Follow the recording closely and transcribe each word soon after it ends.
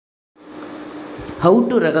How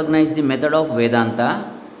to recognize the method of Vedanta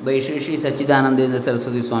by Sri SachchidAnandEndra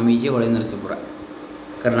Saraswatee SwAmeeji, HoLenaraseepura,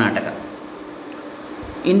 Karnataka.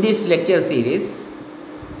 In this lecture series,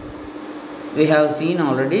 we have seen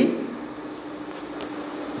already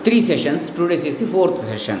 3 sessions. Today is the 4th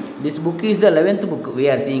session. This book is the 11th book we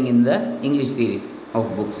are seeing in the English series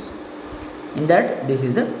of books. In that, this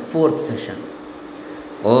is the 4th session.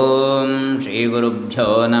 Om Shri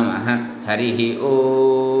Gurubhyo Namaha Harihi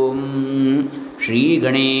Om Shri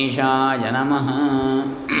Ganeshaya Namaha.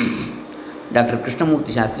 Dr.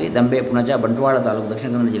 Krishnamurti Shastri, Dambe Punacha, Bantwala Taluk,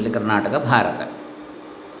 Dakshin Kannada Jilla, Karnataka, Bharata.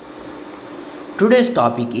 Today's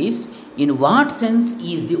topic is, in what sense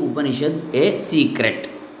is the Upanishad a secret?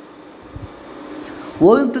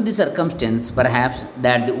 Owing to the circumstance, perhaps,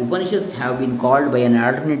 that the Upanishads have been called by an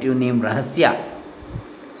alternative name Rahasya,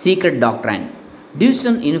 secret doctrine,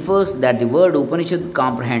 Dushan infers that the word Upanishad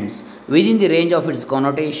comprehends, within the range of its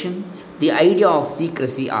connotation, the idea of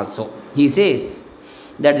secrecy also. He says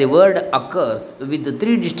that the word occurs with the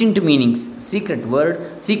 3 distinct meanings: secret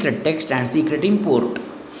word, secret text, and secret import.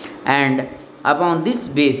 And upon this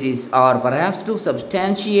basis, or perhaps to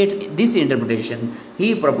substantiate this interpretation,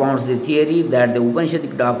 he propounds the theory that the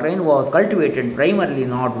Upanishadic doctrine was cultivated primarily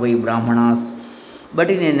not by Brahmanas,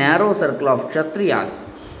 but in a narrow circle of Kshatriyas,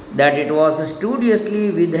 that it was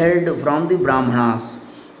studiously withheld from the Brahmanas,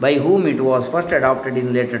 by whom it was first adopted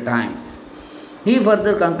in later times. He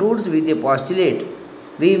further concludes with a postulate: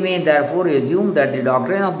 we may therefore assume that the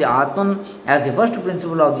doctrine of the Atman as the first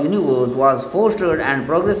principle of the universe was fostered and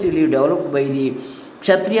progressively developed by the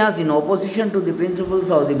Kshatriyas in opposition to the principles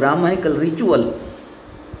of the Brahmanical ritual,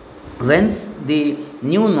 whence the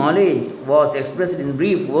new knowledge was expressed in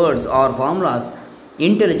brief words or formulas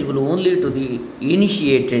intelligible only to the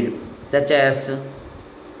initiated, such as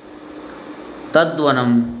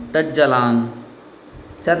Tadvanam, Tajjalan,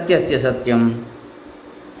 Satyasya Satyam,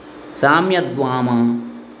 Samyadvama,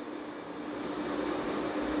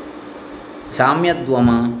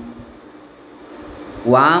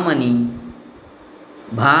 Vamani,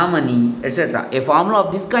 Bhamani, etc. A formula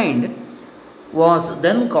of this kind was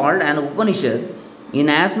then called an Upanishad,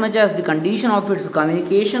 inasmuch as the condition of its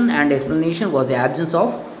communication and explanation was the absence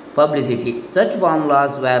of publicity. Such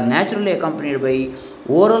formulas were naturally accompanied by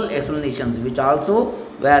oral explanations, which also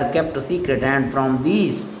were kept secret, and from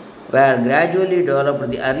these were gradually developed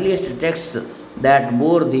the earliest texts that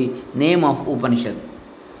bore the name of Upanishad.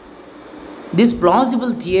 This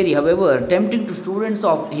plausible theory, however, tempting to students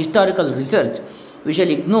of historical research, we shall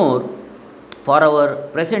ignore for our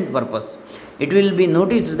present purpose. It will be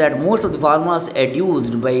noticed that most of the formulas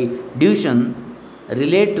adduced by Dushan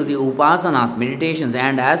relate to the Upasanas, meditations,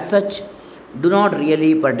 and as such do not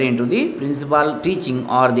really pertain to the principal teaching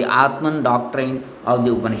or the Atman doctrine of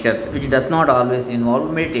the Upanishads, which does not always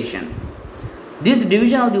involve meditation. This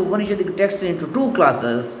division of the Upanishadic text into 2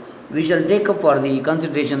 classes we shall take up for the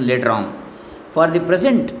consideration later on. For the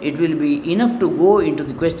present, it will be enough to go into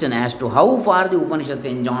the question as to how far the Upanishads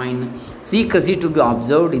enjoin secrecy to be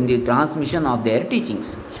observed in the transmission of their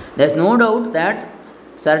teachings. There is no doubt that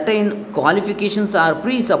certain qualifications are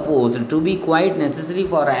presupposed to be quite necessary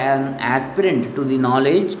for an aspirant to the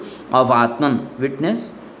knowledge of Atman.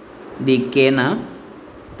 Witness the Kena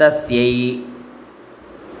Tasyai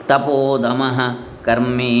Tapodamaha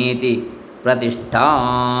Karmeti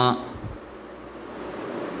Pratishtha.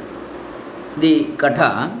 The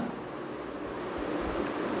Katha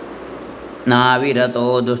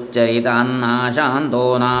Navirato Duscharitanna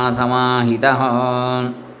Shantona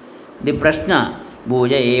Samahitaha. The Prashna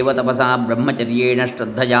Bhuja eva tapasa brahmacharyena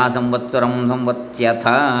shraddhaya samvatsaram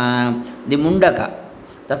samvatsyatha. The Mundaka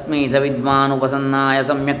Tasmai savidvan upasannaya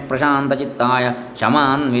samyak prashanta chittaya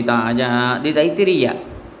shamanvitaya. The Taittiriya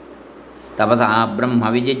Tapasa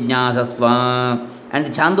brahma vijijnasasva. And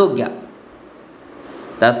the Chandogya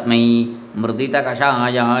Tasmai mridita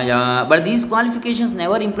kashayaya. But these qualifications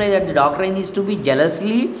never imply that the doctrine is to be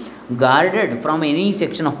jealously guarded from any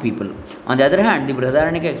section of people. On the other hand, the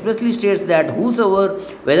Brihadaranyaka expressly states that whosoever,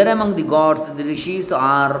 whether among the gods, the rishis,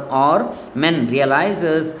 or men,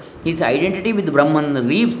 realizes his identity with Brahman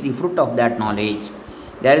reaps the fruit of that knowledge.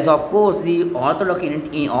 There is, of course, the orthodox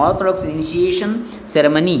initiation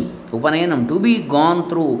ceremony, Upanayanam, to be gone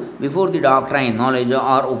through before the doctrine, knowledge,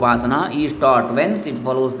 or Upasana is taught, whence it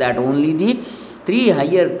follows that only the 3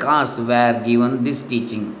 higher castes were given this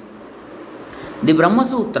teaching. The Brahma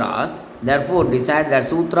Sutras therefore decide that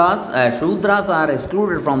Shudras are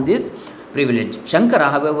excluded from this privilege. Shankara,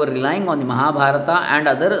 however, relying on the Mahabharata and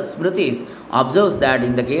other Smritis, observes that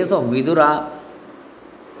in the case of Vidura,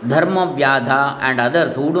 Dharma Vyadha, and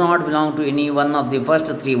others who do not belong to any one of the first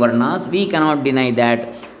 3 Varnas, we cannot deny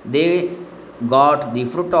that they got the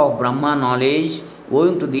fruit of Brahma knowledge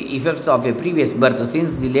owing to the effects of a previous birth,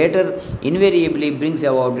 since the later invariably brings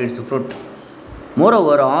about its fruit.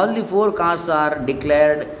 Moreover, all the four castes are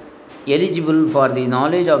declared eligible for the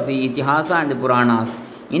knowledge of the Itihasa and the Puranas.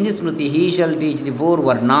 In this Smriti, he shall teach the four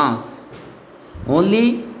Varnas.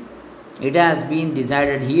 Only it has been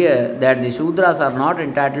decided here that the Shudras are not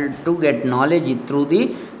entitled to get knowledge through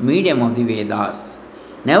the medium of the Vedas.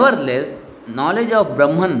 Nevertheless, knowledge of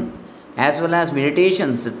Brahman as well as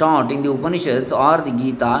meditations taught in the Upanishads or the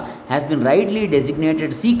Gita has been rightly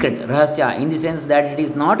designated secret, rahasya, in the sense that it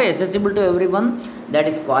is not accessible to everyone that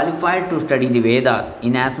is qualified to study the Vedas,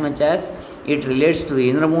 inasmuch as it relates to the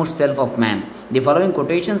innermost self of man. The following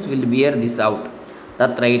quotations will bear this out.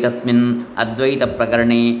 तत्रैतस्मिन्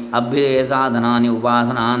अद्वैतप्रकरणे अभ्युदयसाधनानि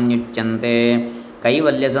उपासनान्युच्यन्ते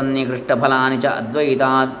कैवल्यसन्निकृष्टफलानि च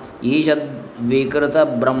अद्वैतात्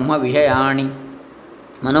ईषद्विकृतब्रह्मविषयाणि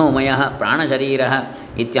मनोमयः प्राणशरीरः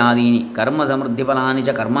इत्यादीनि कर्मसमृद्धिफलानि च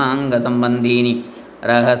कर्माङ्गसम्बन्धीनि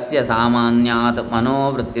रहस्यसामान्यात्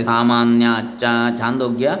मनोवृत्तिसामान्याच्च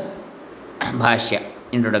छान्दोग्य भाष्य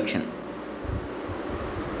introduction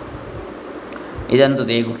इदन्तु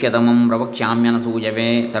ते गुह्यतमं प्रवक्ष्याम्यनसूयवे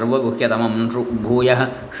सर्वगुह्यतमं भूयः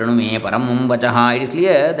शृणु मे परमं वचः. It is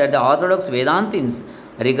clear that the orthodox Vedantins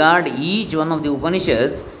regard each one of the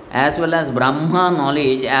Upanishads as well as Brahma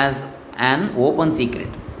knowledge as an open secret.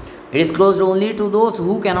 It is closed only to those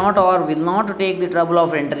who cannot or will not take the trouble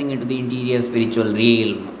of entering into the interior spiritual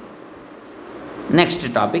realm.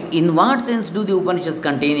 Next topic. In what sense do the Upanishads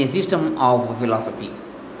contain a system of philosophy?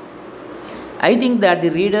 I think that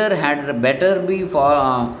the reader had better be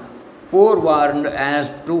forewarned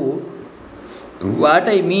as to what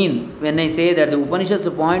I mean when I say that the Upanishads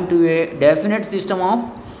point to a definite system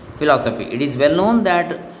of philosophy. It is well known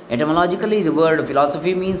that etymologically the word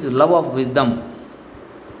philosophy means love of wisdom,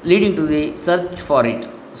 leading to the search for it.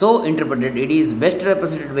 So interpreted, it is best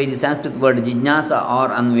represented by the Sanskrit word jijnasa or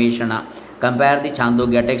anveshana. Compare the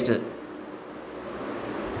Chandogya text.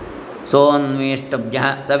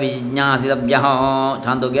 Soanveshtavyaha savijnasitavyaha,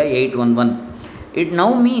 Chandogya 8.1.1. It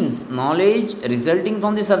now means knowledge resulting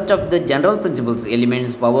from the search of the general principles,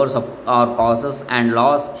 elements, powers of or causes and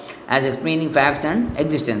laws as explaining facts and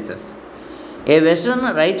existences. A Western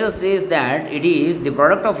writer says that it is the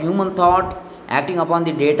product of human thought acting upon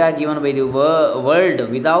the data given by the world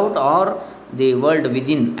without or the world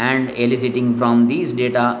within and eliciting from these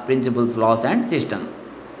data principles, laws and system.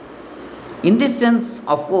 In this sense,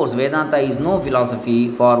 of course, Vedanta is no philosophy,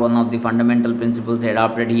 for one of the fundamental principles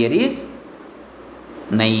adopted here is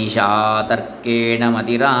Naisha Tarkena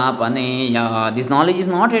Matirapaneya. This knowledge is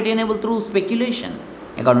not attainable through speculation,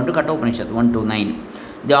 according to Katha Upanishad 1-9.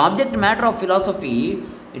 The object matter of philosophy,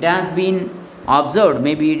 it has been observed,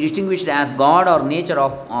 may be distinguished as God or nature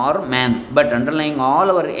of or man, but underlying all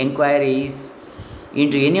our inquiries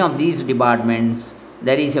into any of these departments,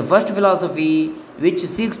 there is a first philosophy which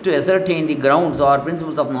seeks to ascertain the grounds or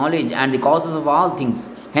principles of knowledge and the causes of all things.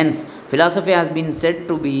 Hence, philosophy has been said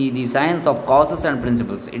to be the science of causes and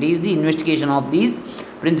principles. It is the investigation of these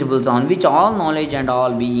principles on which all knowledge and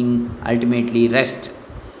all being ultimately rest.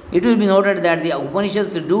 It will be noted that the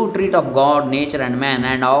Upanishads do treat of God, nature and man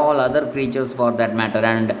and all other creatures for that matter,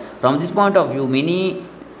 and from this point of view, many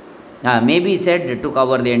may be said to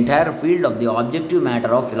cover the entire field of the objective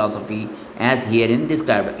matter of philosophy as herein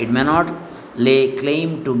described. It may not lay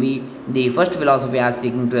claim to be the first philosophy as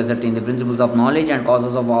seeking to ascertain the principles of knowledge and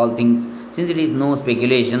causes of all things, since it is no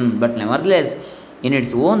speculation, but nevertheless, in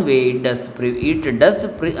its own way, it does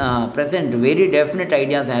present very definite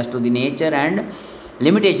ideas as to the nature and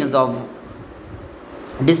limitations of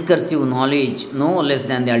discursive knowledge, no less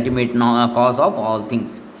than the ultimate cause of all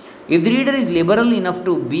things. If the reader is liberal enough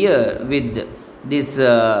to bear with this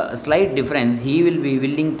slight difference, he will be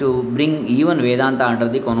willing to bring even Vedanta under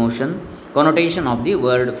the connotation of the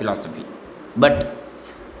word philosophy. But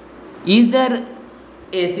is there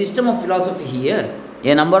a system of philosophy here?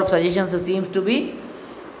 A number of suggestions seem to be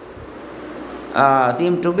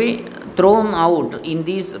thrown out in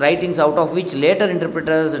these writings, out of which later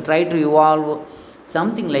interpreters try to evolve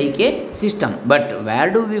something like a system. But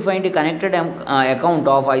where do we find a connected account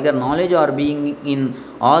of either knowledge or being in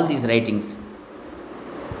all these writings?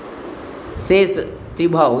 Says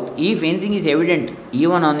Tribhaut, if anything is evident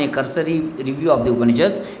even on a cursory review of the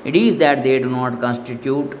Upanishads, it is that they do not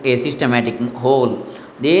constitute a systematic whole.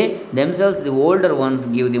 They themselves, the older ones,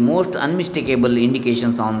 give the most unmistakable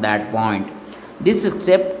indications on that point. This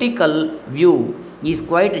skeptical view is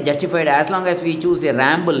quite justified as long as we choose a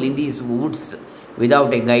ramble in these woods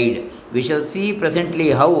without a guide. We shall see presently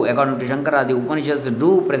how, according to Shankara, the Upanishads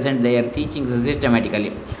do present their teachings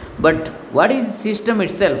systematically. But what is system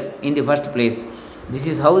itself in the first place? This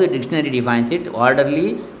is how the dictionary defines it: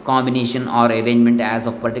 orderly combination or arrangement as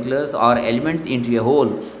of particulars or elements into a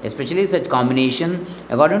whole, especially such combination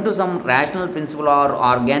according to some rational principle or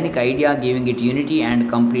organic idea giving it unity and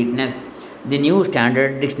completeness. The New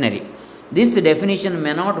Standard Dictionary. This definition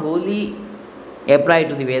may not wholly apply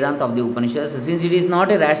to the Vedanta of the Upanishads, since it is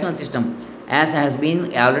not a rational system, as has been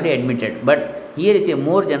already admitted. But here is a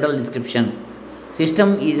more general description.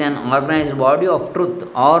 System is an organized body of truth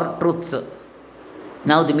or truths.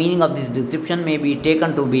 Now, the meaning of this description may be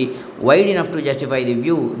taken to be wide enough to justify the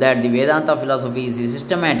view that the Vedanta philosophy is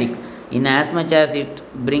systematic in as much as it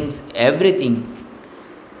brings everything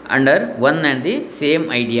under one and the same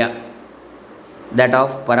idea, that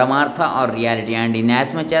of Paramartha or reality, and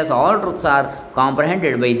inasmuch as all truths are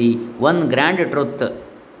comprehended by the one grand truth,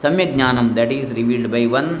 Samyajnanam, that is revealed by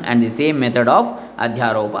one and the same method of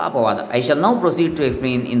Adhyaropa Apavada. I shall now proceed to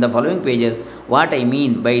explain in the following pages what I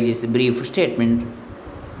mean by this brief statement.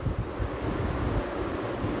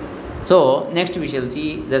 So, next we shall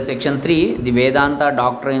see the section 3, the Vedanta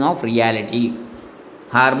doctrine of reality,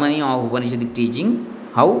 harmony of Upanishadic teaching,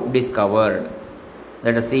 how discovered.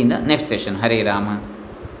 Let us see in the next session. Hare Rama.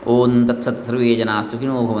 Om Tat Sat Sarve Jana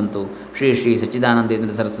Sukhino Bhavantu. Shri Shri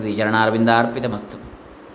SachchidAnandEndra Saraswatee Charanarvinda Arpitamastu.